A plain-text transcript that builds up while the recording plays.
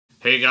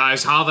Hey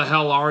guys, how the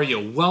hell are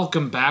you?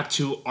 Welcome back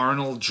to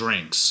Arnold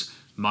Drinks.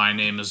 My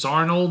name is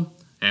Arnold,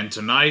 and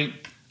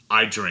tonight,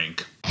 I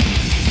drink.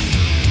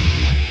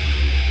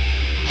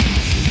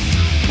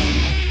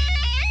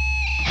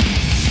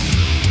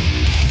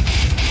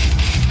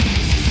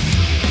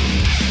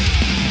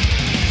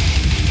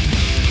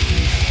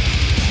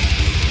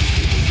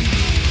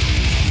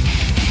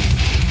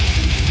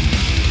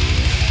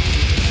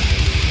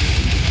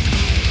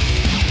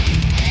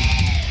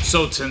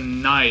 So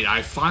tonight,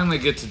 I finally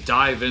get to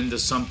dive into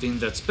something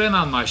that's been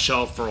on my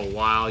shelf for a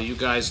while. You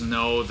guys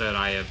know that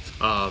I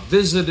have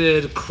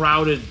visited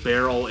Crowded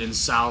Barrel in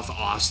South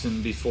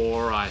Austin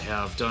before. I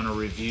have done a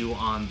review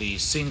on the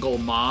Single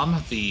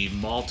Mom, the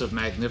Malt of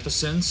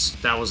Magnificence.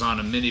 That was on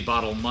a Mini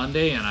Bottle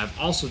Monday, and I've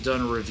also done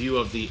a review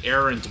of the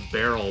Errant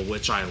Barrel,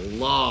 which I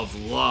love.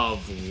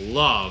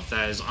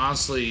 That is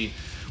honestly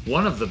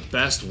one of the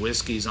best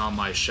whiskeys on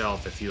my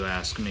shelf, if you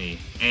ask me.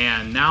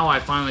 And now I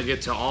finally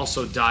get to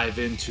also dive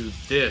into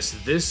this.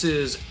 This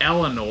is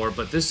Eleanor,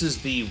 but this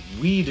is the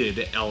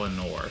wheated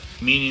Eleanor,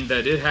 meaning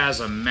that it has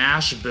a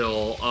mash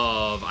bill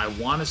of, I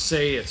want to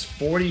say it's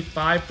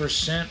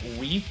 45%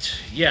 wheat.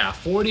 Yeah,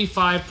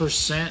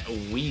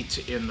 45%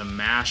 wheat in the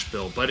mash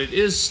bill, but it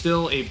is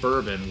still a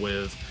bourbon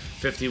with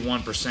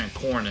 51%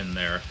 corn in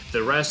there.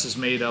 The rest is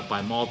made up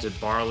by malted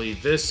barley.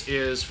 This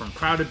is from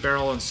Crowded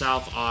Barrel in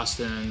South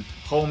Austin,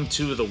 home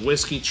to the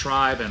Whiskey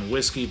Tribe and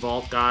Whiskey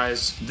Vault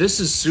guys. This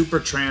is super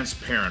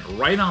transparent.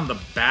 Right on the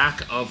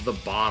back of the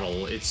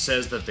bottle, it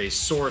says that they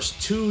source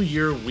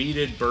 2-year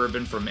wheated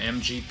bourbon from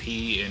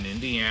MGP in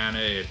Indiana.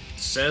 It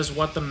says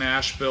what the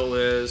mash bill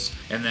is,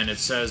 and then it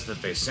says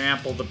that they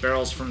sample the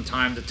barrels from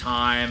time to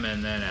time,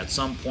 and then at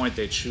some point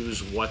they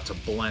choose what to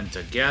blend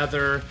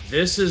together.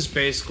 This is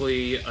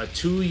basically a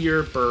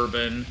 2-year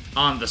bourbon.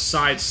 On the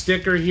side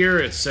sticker here,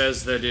 it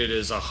says that it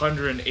is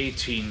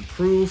 118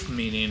 proof,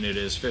 meaning it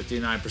is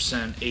 59%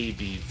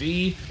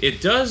 ABV.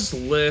 It does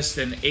list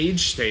an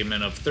age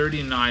statement of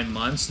 39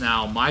 months.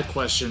 Now, my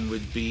question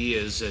would be,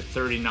 is it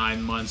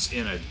 39 months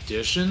in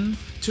addition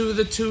to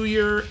the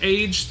 2-year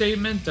age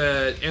statement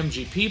that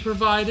MGP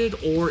provided,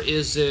 or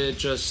is it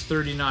just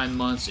 39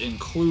 months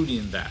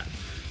including that?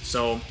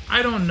 So,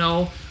 I don't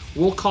know.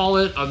 We'll call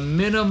it a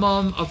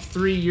minimum of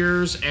 3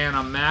 years and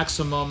a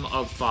maximum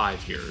of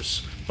 5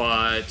 years.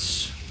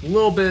 But a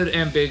little bit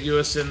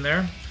ambiguous in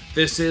there.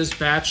 This is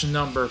batch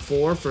number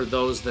 4 for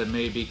those that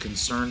may be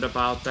concerned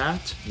about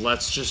that.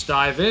 Let's just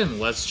dive in.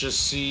 Let's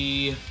just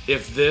see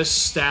if this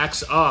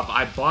stacks up.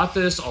 I bought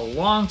this a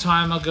long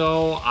time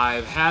ago.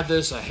 I've had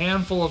this a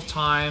handful of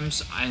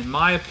times. In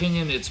my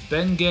opinion, it's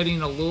been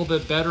getting a little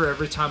bit better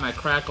every time I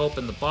crack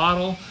open the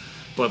bottle.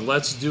 But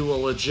let's do a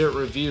legit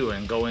review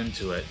and go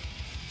into it.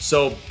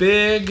 So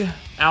big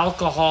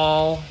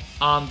alcohol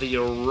on the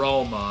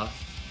aroma.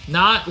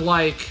 Not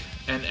like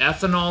an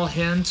ethanol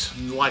hint,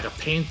 like a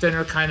paint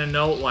thinner kind of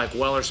note like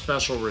Weller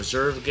Special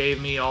Reserve gave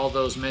me all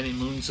those many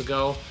moons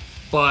ago,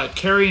 but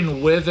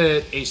carrying with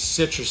it a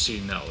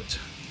citrusy note.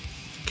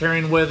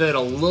 Carrying with it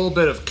a little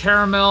bit of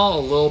caramel,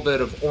 a little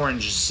bit of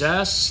orange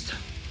zest,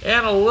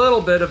 and a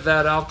little bit of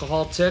that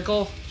alcohol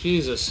tickle.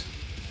 Jesus.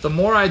 The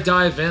more I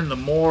dive in, the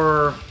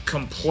more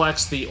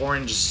complex the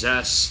orange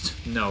zest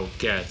note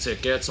gets.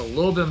 It gets a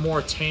little bit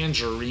more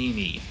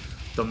tangerine-y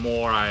the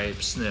more I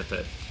sniff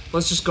it.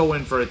 Let's just go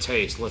in for a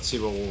taste. Let's see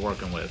what we're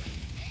working with.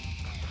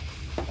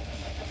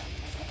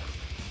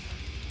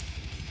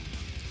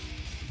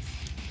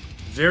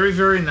 Very,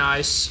 very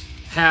nice.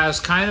 Has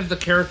kind of the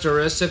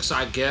characteristics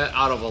I get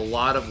out of a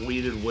lot of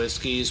wheated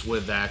whiskeys,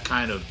 with that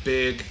kind of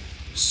big,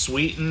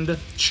 sweetened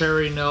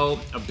cherry note,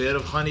 a bit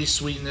of honey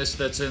sweetness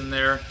that's in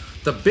there.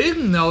 The big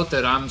note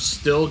that I'm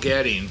still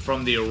getting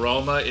from the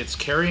aroma, it's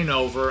carrying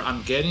over.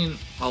 I'm getting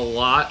a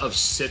lot of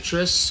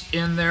citrus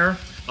in there,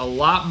 a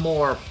lot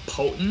more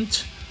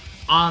potent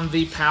on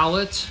the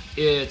palate.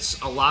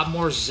 It's a lot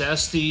more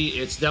zesty.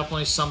 It's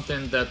definitely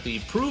something that the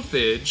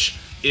proofage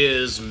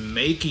is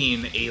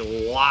making a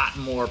lot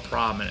more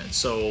prominent.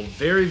 So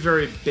very,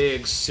 very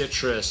big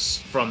citrus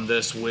from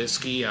this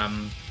whiskey.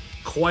 I'm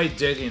quite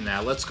digging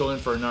that. Let's go in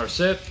for another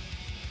sip.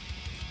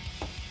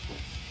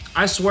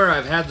 I swear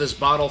I've had this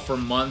bottle for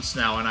months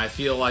now, and I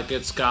feel like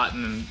it's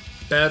gotten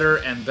better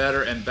and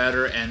better and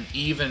better and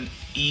even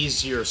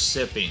easier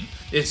sipping.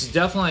 It's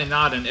definitely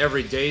not an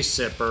everyday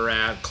sipper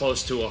at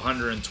close to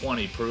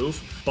 120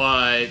 proof,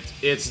 but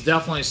it's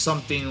definitely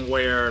something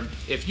where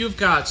if you've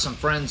got some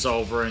friends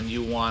over and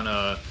you want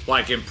to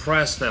like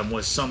impress them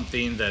with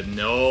something that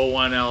no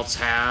one else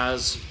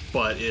has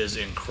but is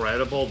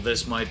incredible,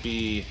 this might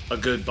be a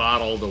good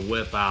bottle to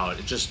whip out.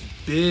 It's just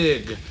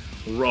big,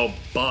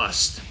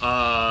 robust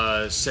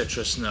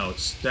citrus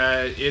notes.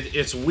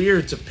 It's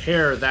weird to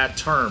pair that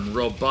term,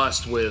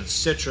 robust, with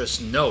citrus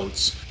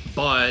notes,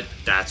 but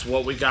that's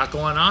what we got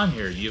going on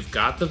here. You've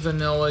got the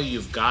vanilla,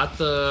 you've got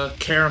the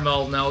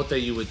caramel note that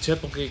you would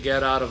typically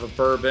get out of a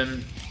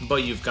bourbon,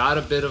 but you've got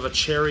a bit of a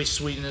cherry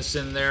sweetness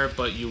in there,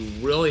 but you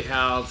really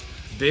have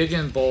big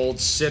and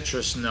bold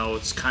citrus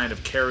notes kind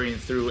of carrying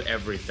through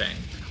everything.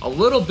 A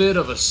little bit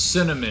of a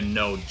cinnamon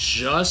note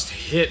just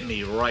hit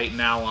me right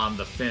now on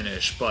the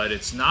finish, but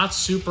it's not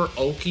super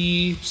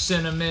oaky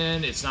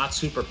cinnamon, it's not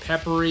super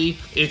peppery,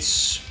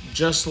 it's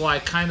just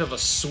like kind of a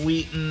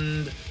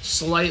sweetened,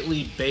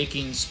 slightly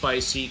baking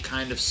spicy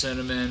kind of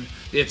cinnamon.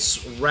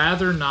 It's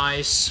rather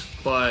nice,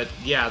 but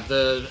yeah,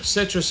 the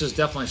citrus is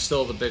definitely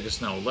still the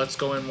biggest note. Let's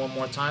go in one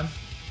more time.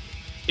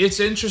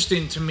 It's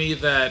interesting to me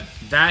that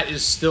that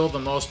is still the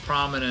most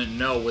prominent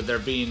note, with there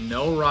being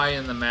no rye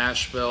in the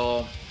mash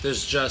bill.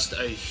 There's just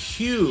a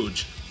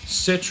huge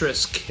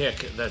citrus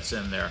kick that's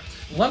in there.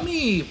 Let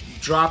me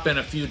drop in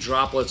a few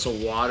droplets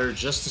of water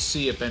just to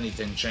see if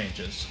anything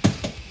changes.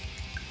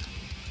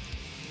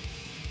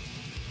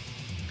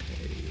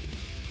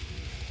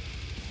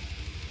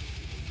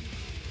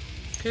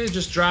 Okay,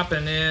 just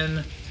dropping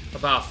in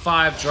about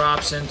 5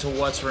 drops into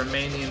what's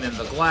remaining in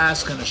the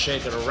glass. Gonna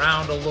shake it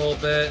around a little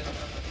bit,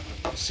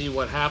 see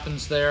what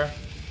happens there.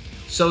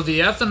 So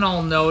the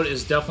ethanol note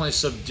is definitely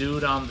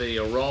subdued on the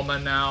aroma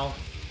now,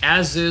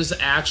 as is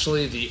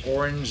actually the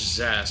orange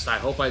zest. I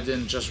hope I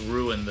didn't just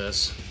ruin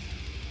this.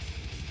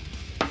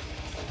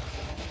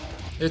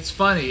 It's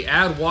funny,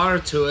 add water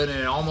to it and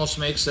it almost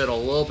makes it a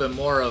little bit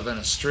more of an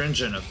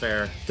astringent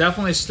affair.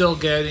 Definitely still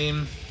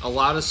getting a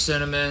lot of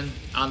cinnamon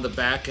on the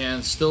back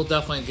end, still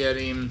definitely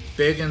getting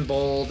big and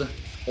bold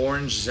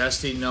orange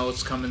zesty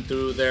notes coming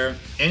through there.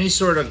 Any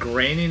sort of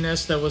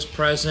graininess that was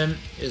present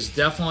is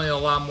definitely a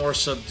lot more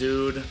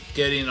subdued,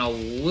 getting a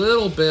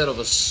little bit of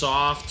a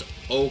soft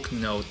oak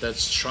note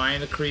that's trying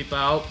to creep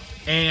out.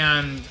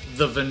 And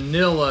the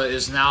vanilla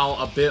is now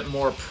a bit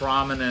more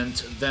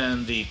prominent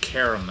than the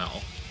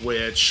caramel,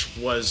 which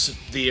was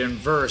the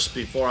inverse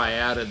before I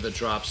added the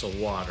drops of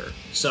water.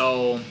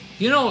 So,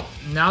 you know,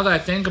 now that I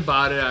think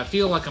about it, I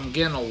feel like I'm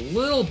getting a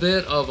little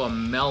bit of a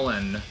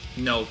melon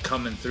note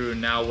coming through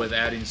now with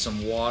adding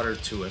some water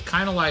to it.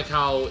 Kind of like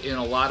how in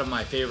a lot of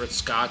my favorite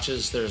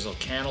scotches there's a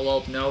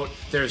cantaloupe note.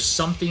 There's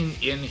something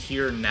in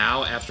here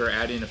now after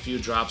adding a few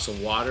drops of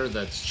water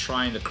that's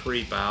trying to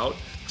creep out.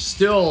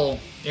 Still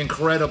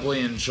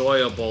incredibly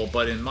enjoyable,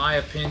 but in my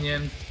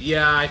opinion,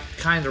 yeah, I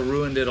kind of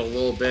ruined it a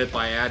little bit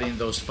by adding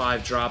those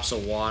 5 drops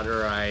of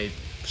water. I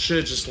should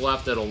have just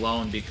left it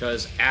alone,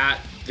 because at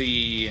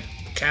the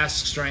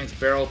cask strength,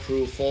 barrel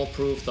proof, full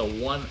proof, the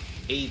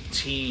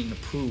 118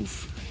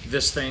 proof,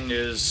 this thing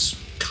is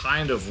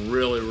kind of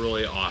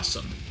really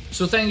awesome.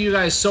 So thank you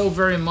guys so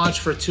very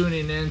much for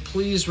tuning in.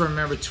 Please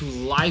remember to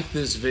like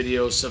this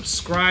video,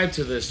 subscribe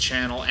to this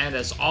channel, and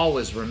as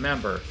always,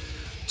 remember,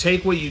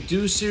 take what you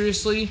do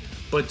seriously,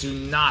 but do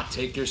not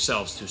take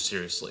yourselves too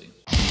seriously.